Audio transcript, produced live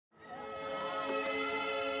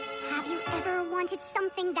wanted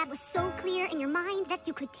something that was so clear in your mind that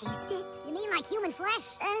you could taste it. You mean like human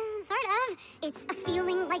flesh? Sort of. It's a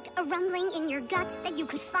feeling like a rumbling in your gut that you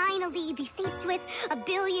could finally be faced with a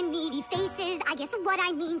billion needy faces. I guess what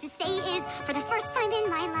I mean to say is, for the first time in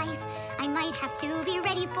my life, I might have to be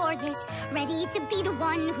ready for this. Ready to be the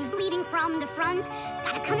one who's leading from the front.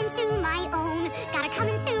 Gotta come into my own. Gotta come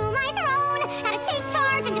into my throne. Gotta take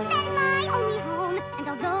charge and defend my only home. And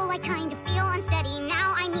although I kind of feel unsteady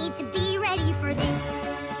now, I need to be ready for this.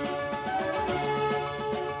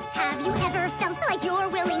 Have you ever felt like you're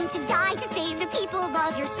willing to die to save the people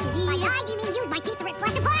of your city? By die, you mean use my teeth to rip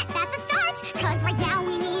flesh apart? That's a start! Cause right now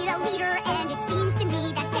we need a leader, and it seems to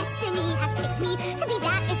me that destiny has picked me to be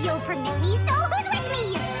that, if you'll permit me. So who's with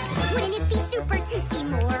me? Wouldn't it be super to see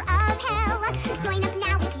more of hell? Join up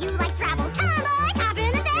now if you like travel. Come on, boys, hop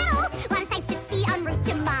in the saddle. Lot of sights to see en route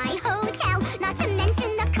to my hotel. Not to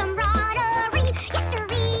mention the camaraderie. Yes,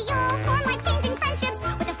 sirree, you'll form life-changing friendships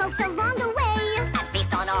with the folks along the way. And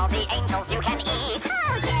feast on all the angels you can eat.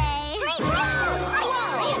 Okay. Great! Whoa!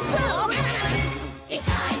 It's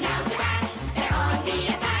time now to act. They're on the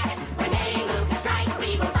attack. When they move to strike,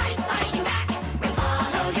 we will fight, fighting back. We'll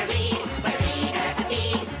follow your lead. We're eager to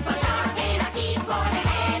feed. We'll sharpen our teeth for the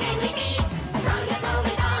heavenly feast. From this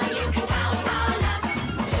moment on, you can count on us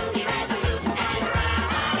to be resolute and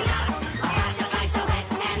rally us. Our appetites are wet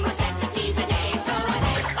and we're set to seize the day. So I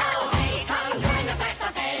say, oh hey, come join the flesh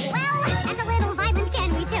buffet. Well, that's a little violent. Can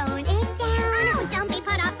we tone it down? Oh, don't be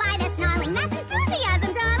put off by this snarling. That's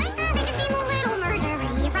enthusiasm, darling. They just seem a little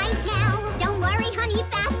murdery right now. Don't worry, honey,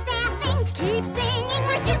 fast staffing. Keep saying